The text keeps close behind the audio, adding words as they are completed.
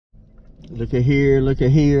Look at here, look at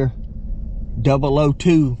here.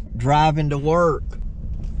 002 driving to work.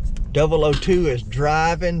 002 is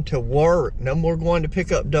driving to work. No more going to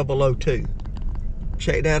pick up 002.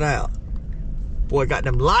 Check that out. Boy, got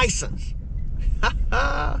them license.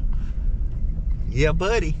 Yeah,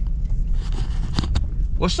 buddy.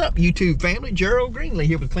 What's up, YouTube family? Gerald Greenlee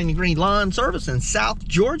here with Clean and Green Lawn Service in South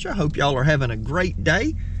Georgia. Hope y'all are having a great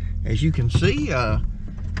day. As you can see,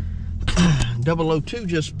 002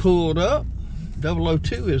 just pulled up.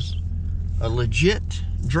 002 is a legit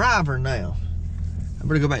driver now. I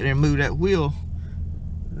better go back there and move that wheel.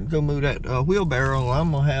 Go move that wheelbarrow.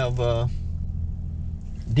 I'm gonna have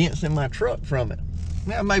dents in my truck from it.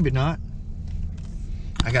 Yeah, maybe not.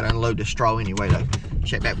 I gotta unload the straw anyway though.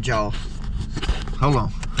 Check back with y'all. Hold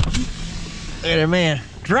on. Look at that man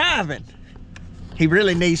driving. He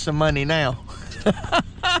really needs some money now.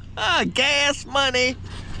 Gas money.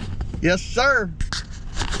 Yes, sir.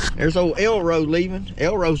 There's old Elro leaving.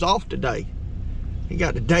 Elro's off today. He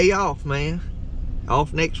got the day off, man.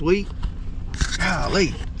 Off next week.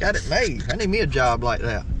 Golly, got it made. I need me a job like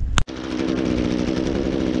that.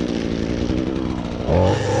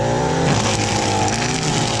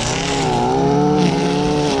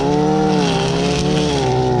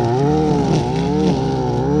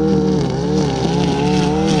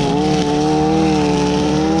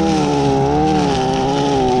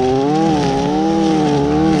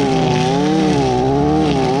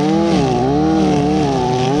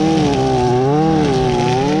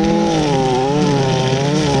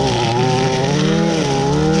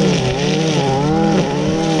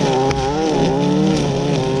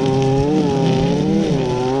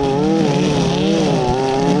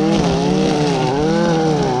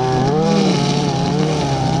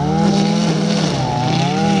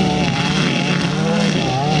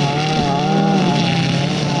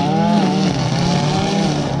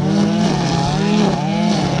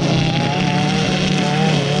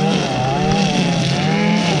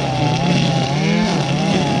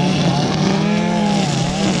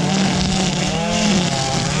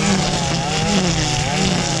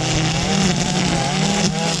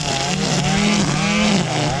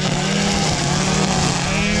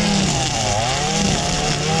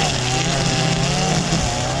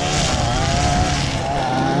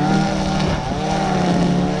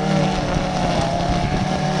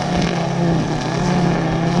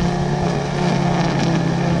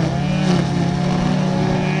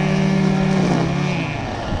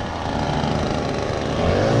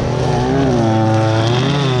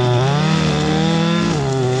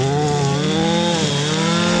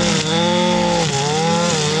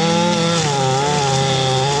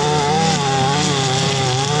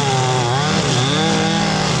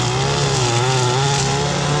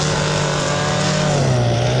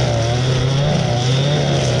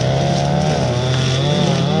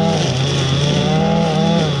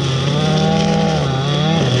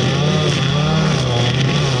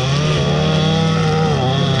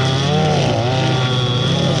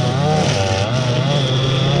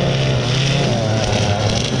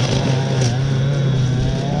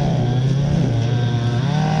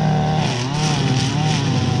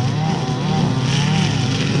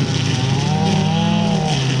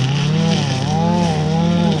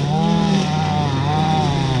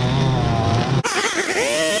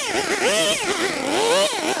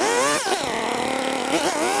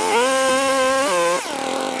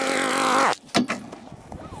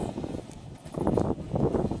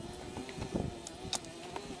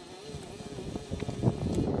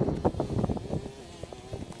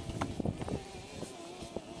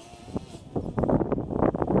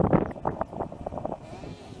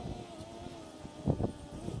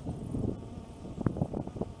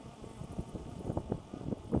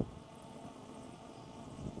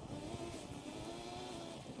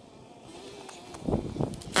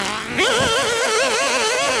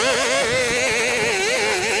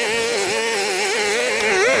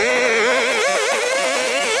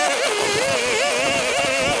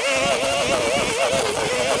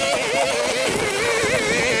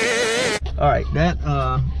 All right, that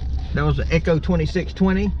was the Echo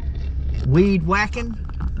 2620 weed whacking.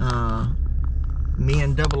 Me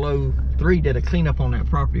and 003 did a cleanup on that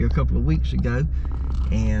property a couple of weeks ago,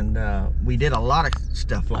 and we did a lot of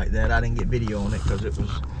stuff like that. I didn't get video on it because it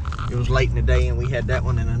was late in the day and we had that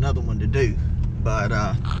one and another one to do. But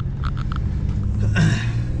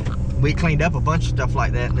we cleaned up a bunch of stuff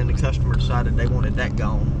like that, and then the customer decided they wanted that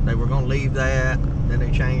gone. They were going to leave that, then they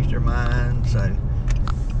changed their mind, so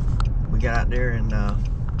we got out there and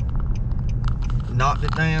knocked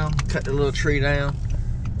it down, cut the little tree down.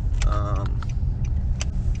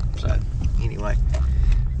 So anyway,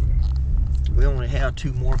 have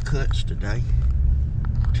 2 more cuts today.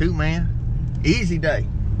 2, man. Easy day.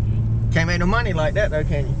 Can't make no money like that though,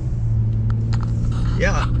 can you?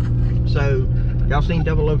 Yeah. So y'all seen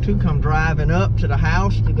 002 come driving up to the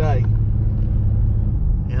house today.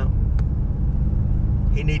 Yeah.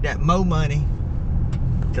 He need that mo money,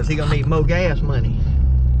 because he gonna need mo gas money.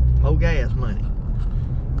 Mo gas money.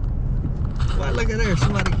 Wow, look at there.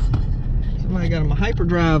 Somebody got him a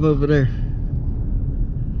hyperdrive over there.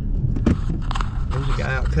 There's a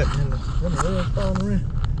guy out cutting in the... What the hell's falling around?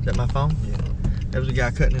 Is that my phone? Yeah. There was a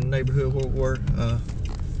guy cutting in the neighborhood where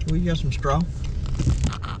we got some straw.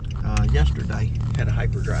 Yesterday, had a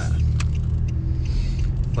hyperdrive.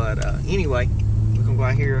 But anyway, we're gonna go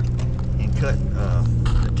out here and cut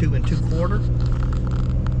the 2 2/4,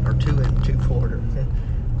 or 2 2/4,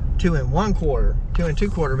 2 1/4. 2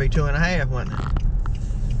 2/4 be 2 1/2, wouldn't it?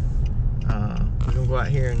 We're gonna go out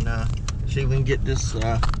here and see if we can get this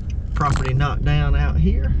property knocked down out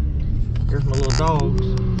here. There's my little dogs.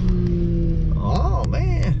 Oh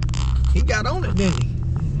man, he got on it, didn't he?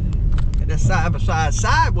 Got that side by side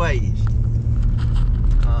sideways.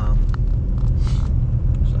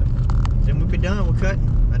 So then we'll be done with cutting.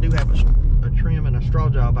 I do have a trim and a straw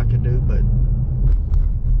job I could do, but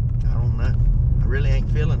I don't know. I really ain't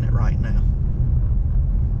feeling it right now.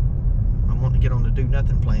 I'm wanting to get on the do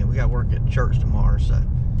nothing plan. We got work at church tomorrow, so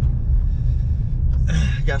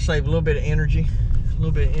got to save a little bit of energy.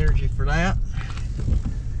 For that.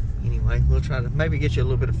 Anyway, we'll try to maybe get you a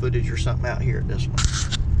little bit of footage or something out here at this one.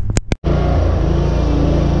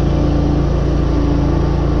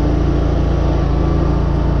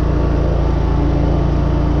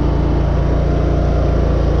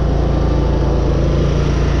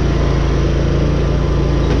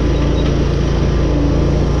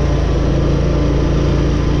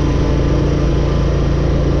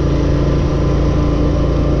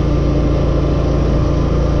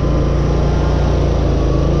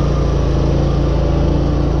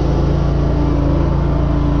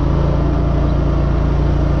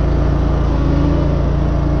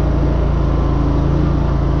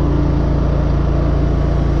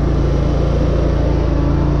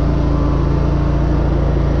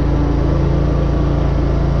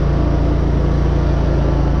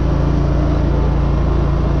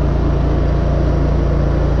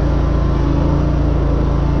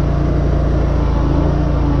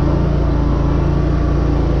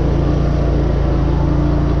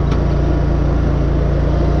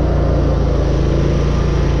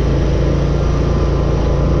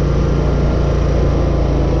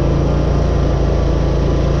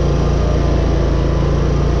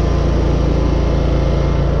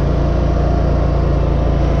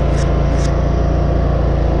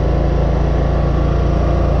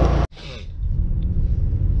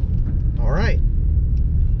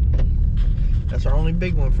 That's our only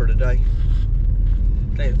big one for today.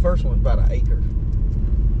 I think the first one's about 1 acre.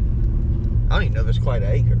 I don't even know if it's quite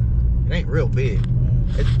 1 acre. It ain't real big.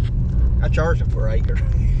 I charged him for 1 acre.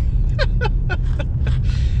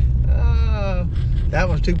 That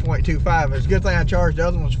one's 2.25. It's a good thing I charged the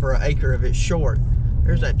other ones for 1 acre if it's short.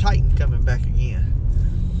 There's that Titan coming back again.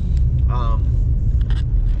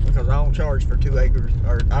 Because I don't charge for 2 acres,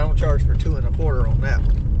 or I don't charge for 2 1/4 on that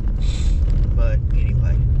one. But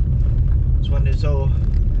anyway, it's one of these old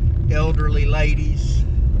elderly ladies.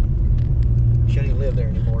 She don't even live there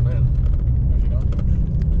anymore now.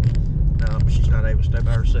 No, but she's not able to stay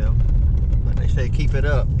by herself. But they say keep it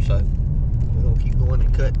up, so we're gonna keep going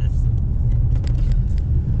and cutting it.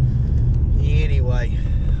 Anyway,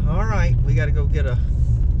 all right, we got to go get a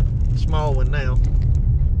small one now.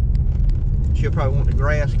 She'll probably want the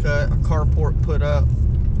grass cut, a carport put up,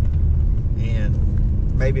 and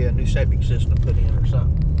maybe a new septic system put in or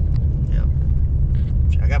something. Yeah,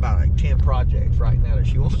 I got about like 10 projects right now that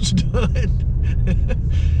she wants done.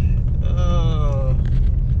 Oh,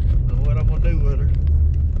 I don't know what I'm gonna do with her.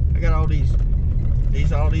 I got all these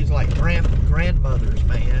like grandmothers,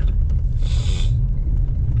 man.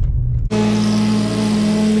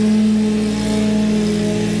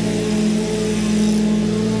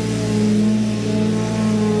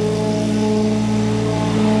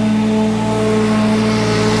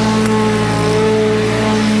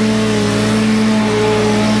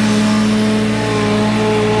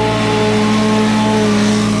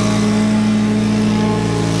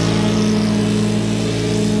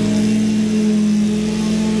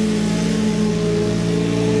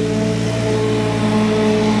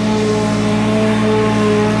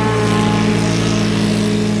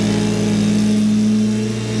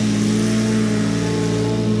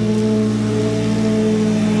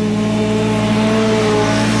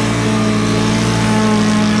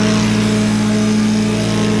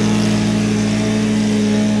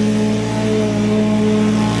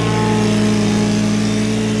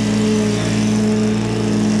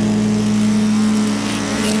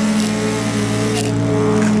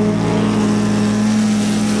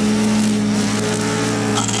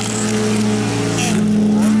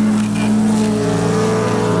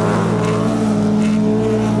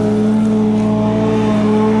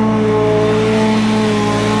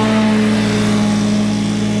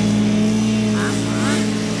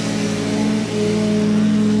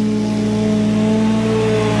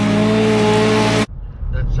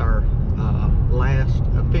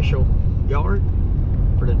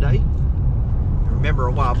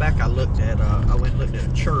 back I looked at, I went and looked at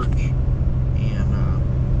a church, and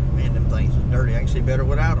man, them things are dirty. I can see better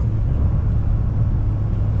without them.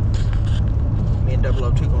 Me and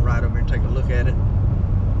 002 gonna ride over and take a look at it.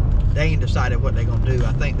 They ain't decided what they're gonna do.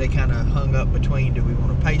 I think they kind of hung up between, do we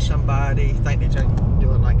want to pay somebody? Think they're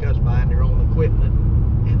doing like us, buying their own equipment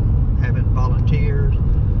and having volunteers.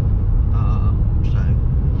 So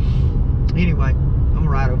anyway, I'm gonna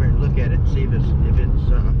ride over and look at it and see if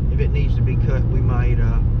it needs to be cut. We might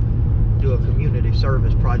do a community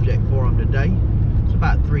service project for them today. It's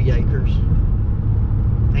about 3 acres.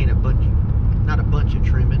 Ain't not a bunch of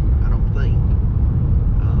trimming, I don't think,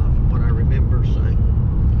 from what I remember. So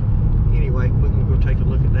anyway, we're gonna go take a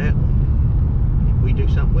look at that. If we do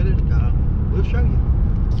something with it, we'll show you.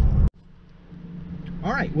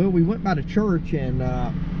 All right, well, we went by the church, and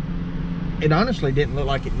it honestly didn't look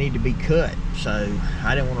like it needed to be cut, so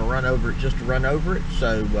I didn't want to run over it just to run over it,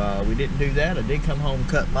 so we didn't do that. I did come home,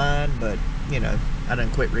 cut mine, but you know, I done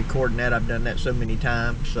quit recording that. I've done that so many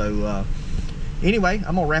times. So anyway,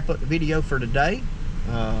 I'm gonna wrap up the video for today.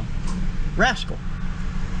 Rascal.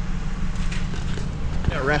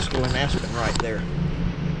 Got Rascal and Aspen right there.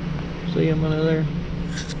 See him under there?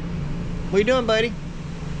 What you doing, buddy?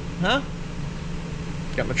 Huh?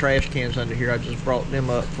 Got my trash cans under here. I just brought them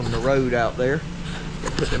up from the road out there.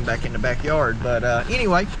 Put them back in the backyard. But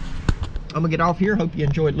anyway, I'm gonna get off here. Hope you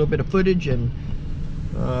enjoyed a little bit of footage and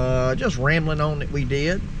just rambling on that we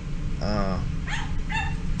did. I'm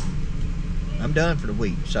done for the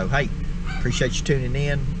week. So hey, appreciate you tuning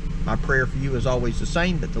in. My prayer for you is always the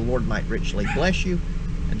same, that the Lord might richly bless you,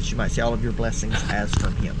 and that you might see all of your blessings as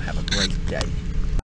from Him. Have a great day.